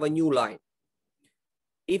actually have a new line.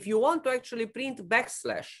 If you want to actually print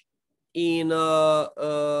backslash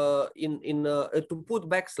to put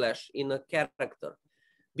backslash in a character,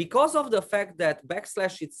 because of the fact that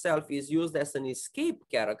backslash itself is used as an escape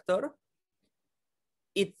character,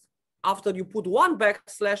 after you put one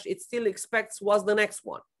backslash, it still expects what's the next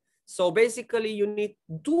one. So basically you need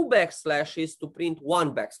 2 backslashes to print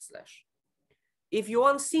 1 backslash. If you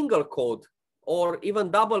want single quote or even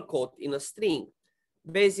double quote in a string,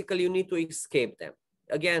 basically you need to escape them.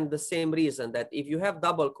 Again, the same reason that if you have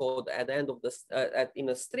double quote at the end of the in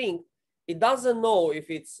a string, it doesn't know if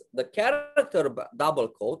it's the character double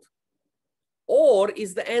quote or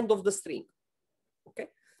is the end of the string. Okay,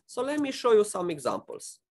 so let me show you some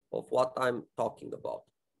examples of what I'm talking about.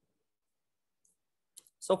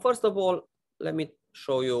 So first of all, let me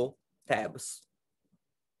show you tabs.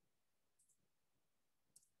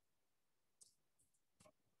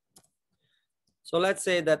 So let's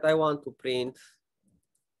say that I want to print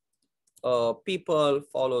people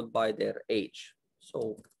followed by their age.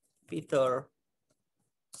 So Peter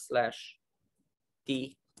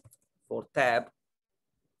 /T for tab.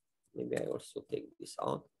 Maybe I also take this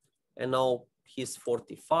out. And now he's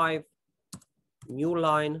 45, new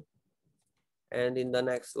line. And in the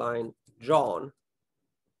next line, John.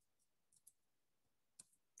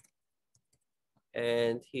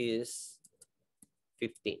 And he's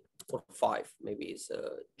 15 or 5, maybe he's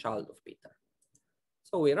a child of Peter.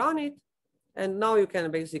 So we run it. And now you can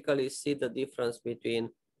basically see the difference between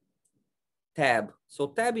tab. So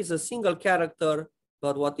tab is a single character,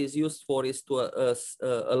 but what is used for is to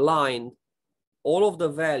align all of the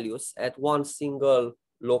values at one single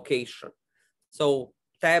location. So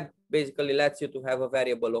tab basically lets you to have a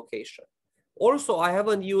variable location. Also, I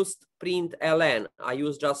haven't used print ln. I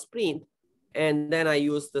use just print, and then I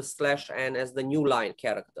use the /n as the new line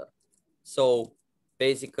character. So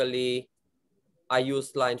basically, I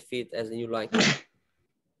use line feed as a new line character.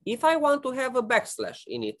 If I want to have a backslash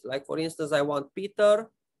in it, like for instance, I want Peter,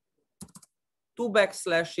 2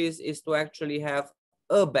 backslashes is to actually have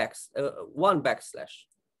one backslash,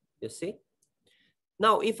 you see?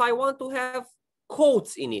 Now, if I want to have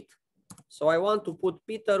quotes in it, so I want to put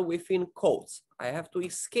Peter within quotes, I have to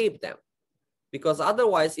escape them. Because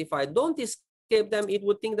otherwise, if I don't escape them, it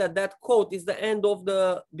would think that that quote is the end of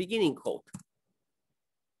the beginning quote.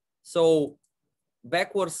 So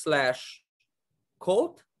 /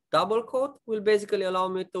 quote, double quote will basically allow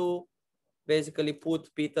me to basically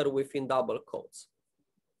put Peter within double quotes.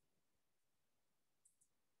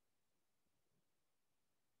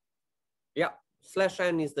 Yeah,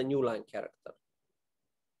 /n is the new line character.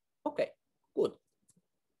 Okay, good.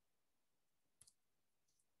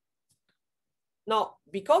 Now,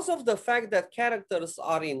 because of the fact that characters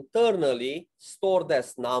are internally stored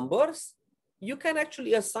as numbers, you can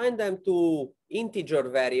actually assign them to integer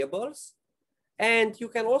variables, and you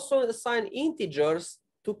can also assign integers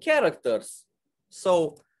to characters.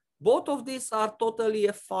 So both of these are totally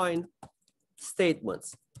fine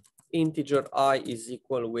statements. Integer I is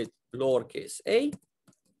equal with lowercase a,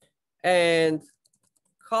 and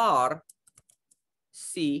car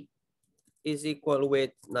C is equal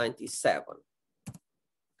with 97.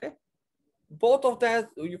 Okay, both of that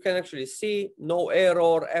you can actually see no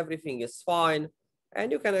error, everything is fine,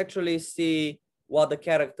 and you can actually see what the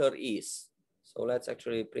character is. So let's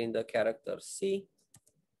actually print the character C,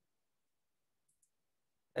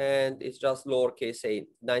 and it's just lowercase a.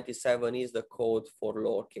 97 is the code for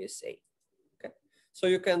lowercase a. Okay, so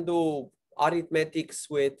you can do arithmetics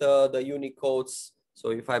with the Unicodes.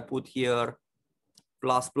 So if I put here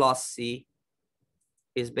 ++C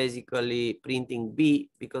is basically printing B,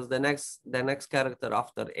 because the next character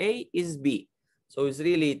after A is B. So it's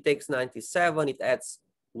really, it takes 97, it adds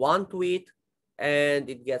 1 to it, and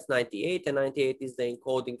it gets 98, and 98 is the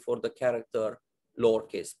encoding for the character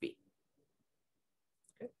lowercase b.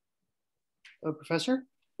 Okay. Professor?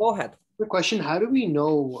 Go ahead. Quick question, how do we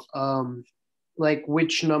know like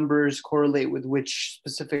which numbers correlate with which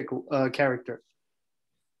specific character?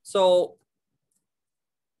 So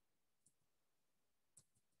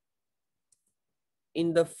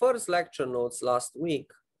in the first lecture notes last week,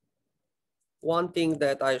 one thing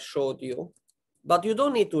that I showed you, but you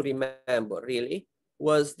don't need to remember really,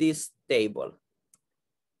 was this table.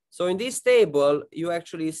 So in this table, you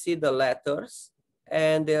actually see the letters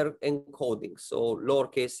and their encoding. So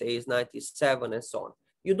lowercase a is 97 and so on.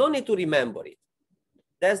 You don't need to remember it.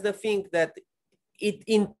 That's the thing that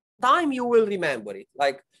in time you will remember it.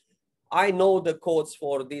 Like I know the codes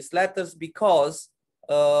for these letters because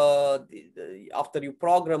after you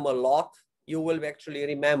program a lot, you will actually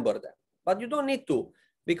remember them. But you don't need to,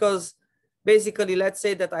 because basically, let's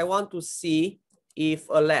say that I want to see if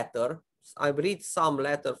a letter, I read some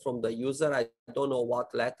letter from the user, I don't know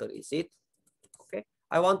what letter is it, okay?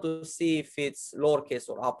 I want to see if it's lowercase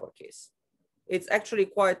or uppercase. It's actually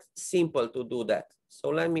quite simple to do that. So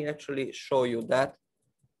let me actually show you that.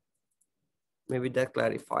 Maybe that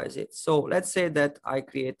clarifies it. So let's say that I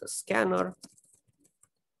create a scanner,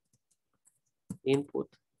 input,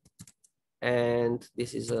 and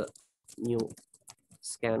this is a new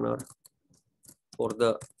scanner for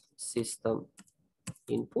the system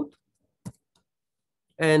input.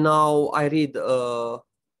 And now I read a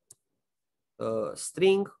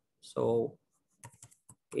string, so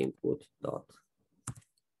input dot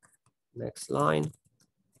next line,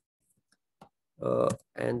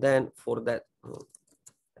 and then for that,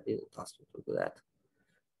 I didn't ask you to do that,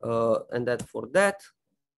 and that for that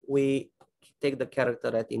we take the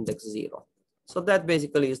character at index 0. So that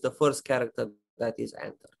basically is the first character that is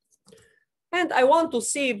entered. And I want to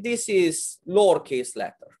see if this is lowercase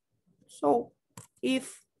letter. So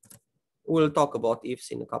if, we'll talk about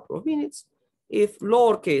ifs in a couple of minutes, if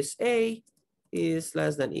lowercase a is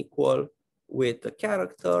less than equal with the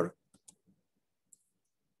character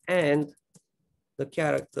and the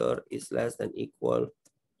character is less than equal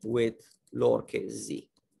with lowercase z,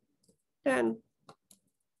 then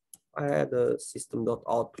I add a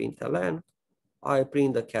system.out.println, I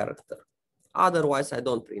print the character. Otherwise, I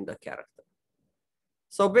don't print the character.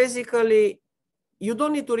 So basically, you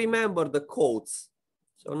don't need to remember the codes.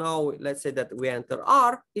 So now let's say that we enter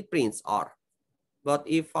R, it prints R. But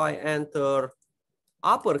if I enter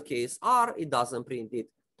uppercase R, it doesn't print it.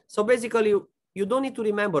 So basically, you don't need to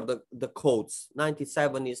remember the codes.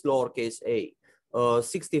 97 is lowercase a,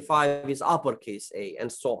 65 is uppercase a, and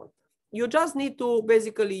so on. You just need to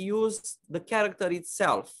basically use the character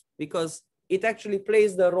itself, because it actually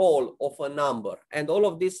plays the role of a number. And all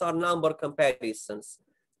of these are number comparisons.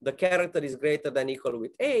 The character is greater than or equal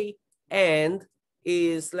with a and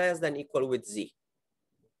is less than or equal with z.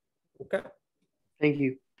 Okay? Thank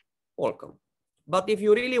you. Welcome. But if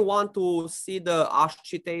you really want to see the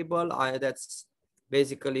ASCII table, that's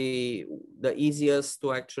basically the easiest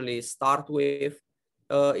to actually start with.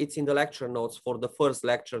 It's in the lecture notes for the first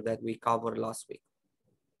lecture that we covered last week.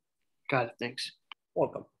 Got it. Thanks.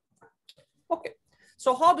 Welcome. Okay.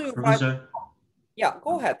 So how do you Professor? write? Yeah,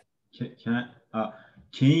 go ahead.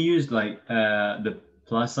 Can you use like the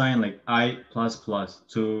plus sign, like I plus plus,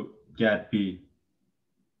 to get B?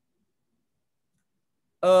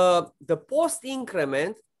 The post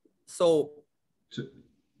increment, so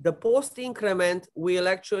the post increment will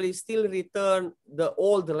actually still return the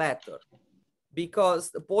old letter,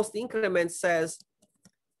 because the post increment says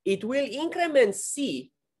it will increment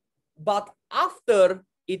C, but after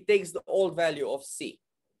it takes the old value of C.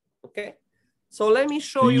 Okay, so let me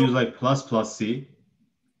show you. Use like plus plus C.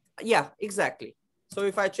 Yeah, exactly. So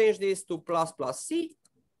if I change this to plus plus C,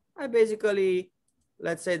 I basically,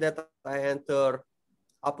 let's say that I enter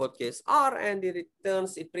uppercase R and it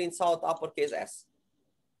returns, it prints out uppercase S.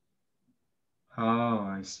 Oh,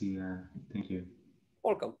 I see. Thank you.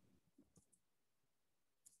 Welcome.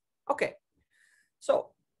 Okay.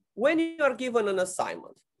 So when you are given an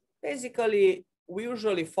assignment, basically we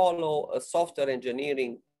usually follow a software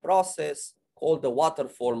engineering process called the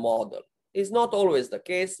waterfall model. It's not always the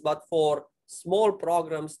case, but for small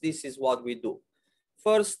programs, this is what we do.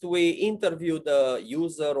 First, we interview the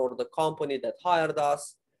user or the company that hired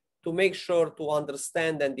us to make sure to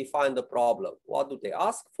understand and define the problem. What do they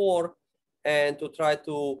ask for? And to try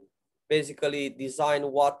to basically design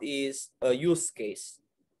what is a use case,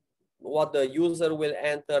 what the user will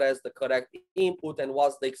enter as the correct input and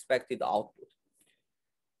what's the expected output.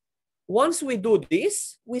 Once we do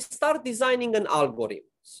this, we start designing an algorithm.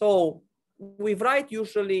 So we write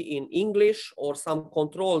usually in English or some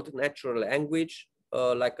controlled natural language,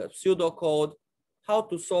 like a pseudocode, how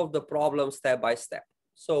to solve the problem step by step.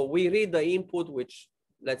 So we read the input, which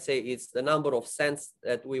let's say it's the number of cents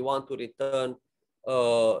that we want to return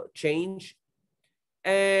change.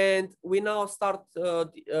 And we now start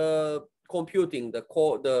computing the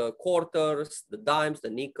quarters, the dimes, the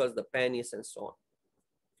nickels, the pennies, and so on.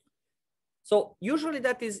 So usually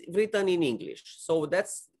that is written in English. So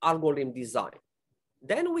that's algorithm design.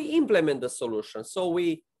 Then we implement the solution. So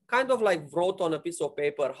we kind of like wrote on a piece of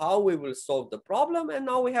paper how we will solve the problem. And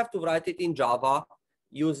now we have to write it in Java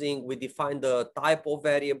we define the type of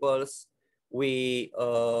variables. We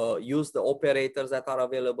use the operators that are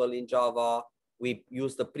available in Java. We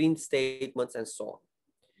use the print statements and so on.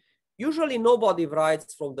 Usually nobody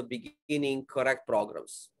writes from the beginning correct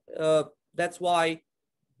programs. That's why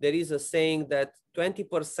there is a saying that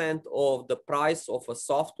 20% of the price of a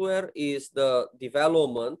software is the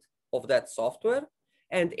development of that software,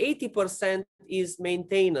 and 80% is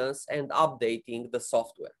maintenance and updating the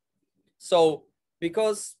software. So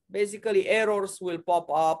because basically errors will pop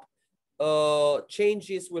up,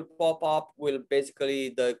 changes will pop up, basically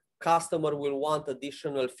the customer will want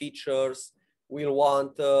additional features, will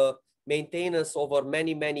want maintenance over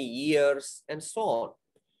many, many years, and so on.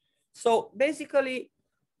 So basically,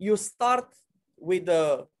 you start with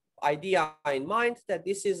the idea in mind that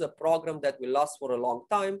this is a program that will last for a long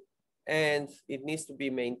time, and it needs to be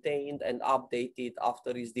maintained and updated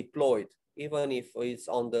after it's deployed, even if it's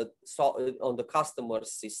on the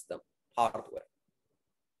customer's system hardware.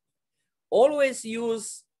 Always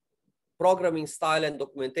use programming style and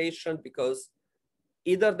documentation, because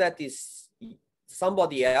either that is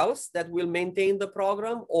somebody else that will maintain the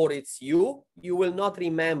program, or it's you will not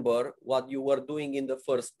remember what you were doing in the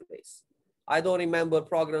first place. I don't remember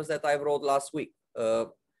programs that I wrote last week,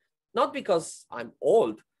 not because I'm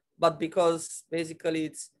old, but because basically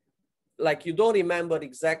it's like you don't remember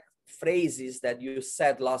exact phrases that you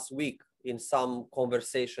said last week in some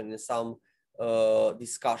conversation, in some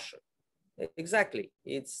discussion. Exactly,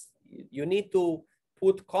 you need to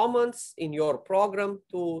put comments in your program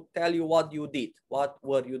to tell you what you did, what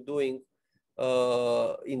were you doing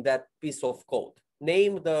in that piece of code.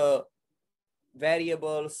 Name the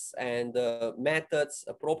variables and methods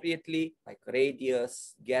appropriately, like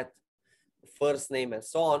radius, get, first name, and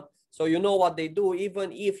so on. So you know what they do,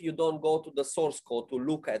 even if you don't go to the source code to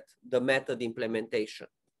look at the method implementation.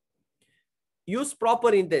 Use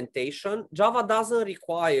proper indentation. Java doesn't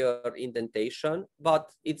require indentation, but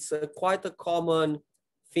it's quite a common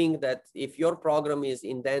thing that if your program is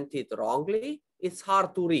indented wrongly, it's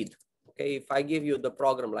hard to read. Okay, if I give you the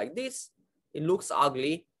program like this, it looks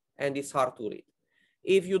ugly and it's hard to read.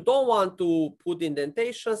 If you don't want to put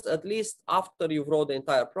indentations, at least after you've wrote the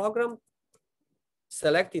entire program,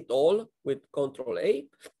 select it all with Control A,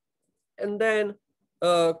 and then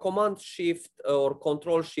Command Shift or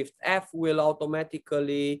Control Shift F will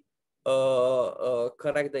automatically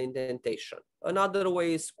correct the indentation. Another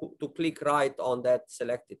way is to click right on that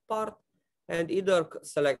selected part and either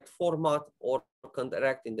select Format or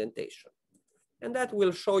correct indentation. And that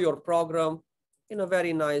will show your program in a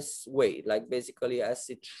very nice way, like basically as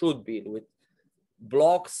it should be, with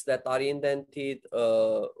blocks that are indented,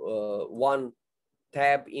 one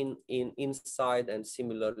tab inside, and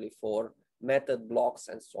similarly for method blocks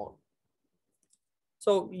and so on.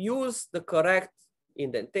 So use the correct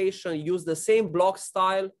indentation, use the same block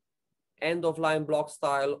style, end of line block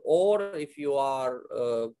style, or if you are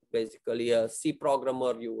basically a C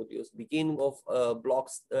programmer, you would use begin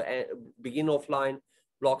of line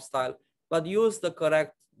block style, but use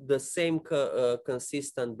the same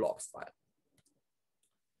consistent block style.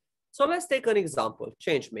 So let's take an example,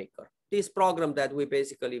 ChangeMaker. This program that we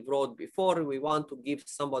basically wrote before, we want to give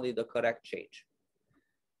somebody the correct change.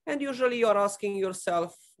 And usually you're asking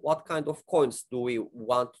yourself, what kind of coins do we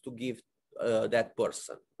want to give that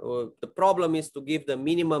person? The problem is to give the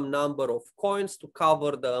minimum number of coins to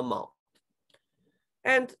cover the amount.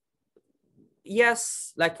 And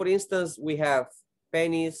yes, like for instance, we have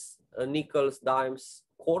pennies, nickels, dimes,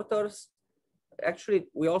 quarters. Actually,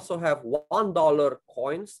 we also have $1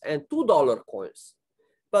 coins and $2 coins,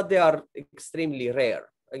 but they are extremely rare.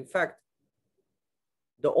 In fact,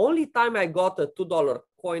 the only time I got a $2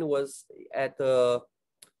 coin was at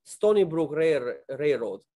Stony Brook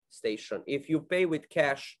Railroad station. If you pay with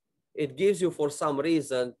cash, it gives you for some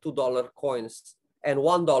reason $2 coins and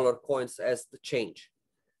 $1 coins as the change.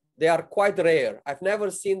 They are quite rare. I've never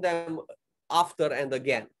seen them after and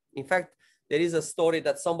again. In fact, there is a story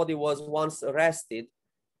that somebody was once arrested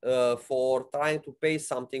for trying to pay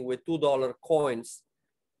something with $2 coins,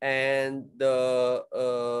 and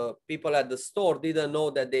the people at the store didn't know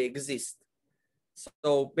that they exist.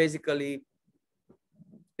 So basically,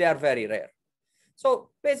 they are very rare. So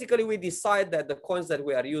basically, we decide that the coins that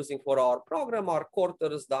we are using for our program are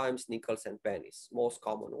quarters, dimes, nickels, and pennies, most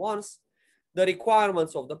common ones. The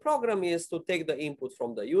requirements of the program is to take the input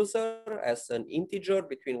from the user as an integer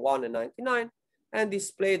between 1 and 99 and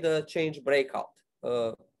display the change breakout.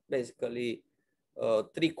 Basically,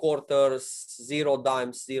 3 quarters, 0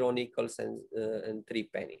 dimes, 0 nickels, and 3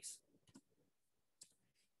 pennies.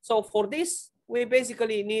 So for this, we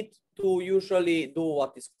basically need to usually do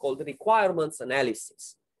what is called requirements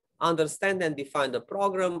analysis. Understand and define the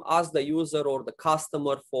program, ask the user or the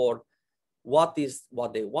customer for what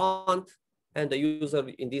they want, And the user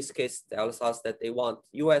in this case tells us that they want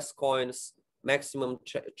US coins, maximum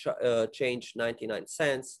change 99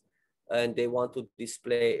 cents, and they want to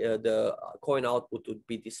display the coin output to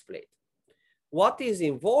be displayed. What is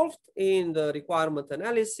involved in the requirement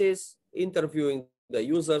analysis? Interviewing the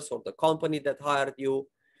users or the company that hired you.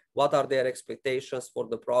 What are their expectations for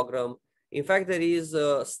the program? In fact, there is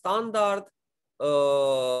a standard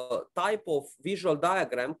type of visual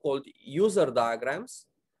diagram called user diagrams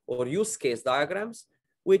or use case diagrams,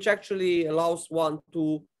 which actually allows one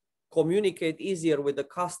to communicate easier with the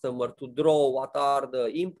customer to draw what are the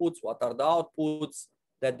inputs, what are the outputs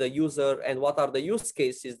that the user, and what are the use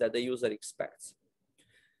cases that the user expects.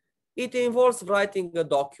 It involves writing a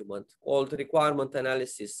document called requirement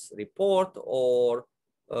analysis report or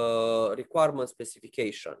requirement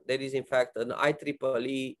specification. There is in fact an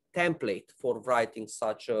IEEE template for writing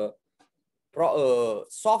such a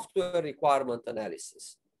software requirement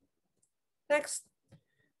analysis. Next,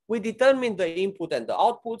 we determine the input and the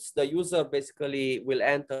outputs. The user basically will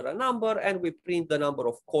enter a number and we print the number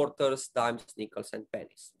of quarters, dimes, nickels, and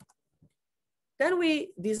pennies. Then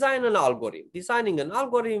we design an algorithm. Designing an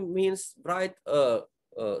algorithm means write a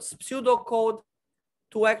pseudocode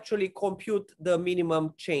to actually compute the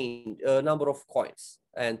minimum change number of coins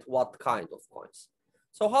and what kind of coins.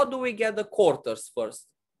 So how do we get the quarters first?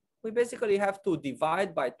 We basically have to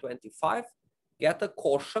divide by 25, get a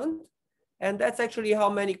quotient, and that's actually how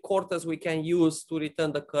many quarters we can use to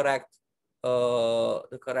return the correct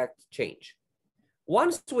change.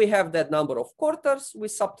 Once we have that number of quarters, we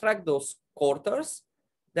subtract those quarters.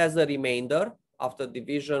 That's the remainder. After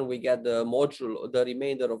division, we get the module, the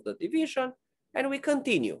remainder of the division, and we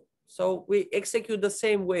continue. So we execute the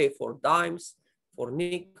same way for dimes, for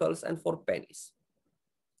nickels, and for pennies.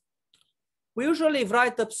 We usually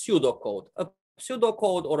write a pseudocode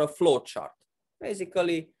or a flowchart.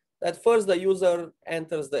 Basically, that first the user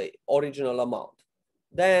enters the original amount.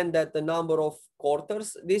 Then that the number of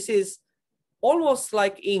quarters, this is almost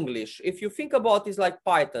like English. If you think about it, it's like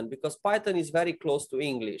Python, because Python is very close to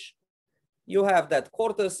English. You have that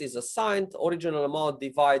quarters is assigned, original amount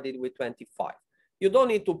divided with 25. You don't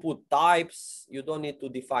need to put types. You don't need to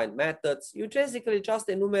define methods. You basically just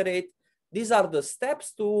enumerate, these are the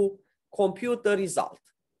steps to compute the result.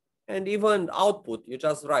 And even output, you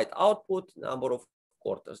just write output, number of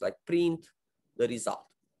quarters, like print the result.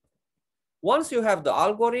 Once you have the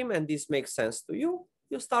algorithm and this makes sense to you,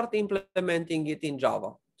 you start implementing it in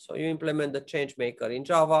Java. So you implement the change maker in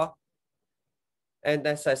Java. And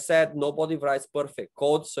as I said, nobody writes perfect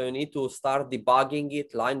code. So you need to start debugging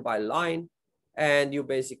it line by line. And you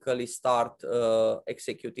basically start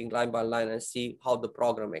executing line by line and see how the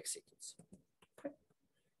program executes. Okay.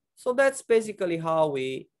 So that's basically how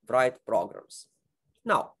we write programs.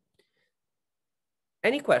 Now,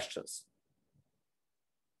 any questions?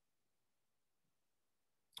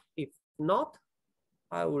 If not,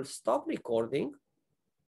 I will stop recording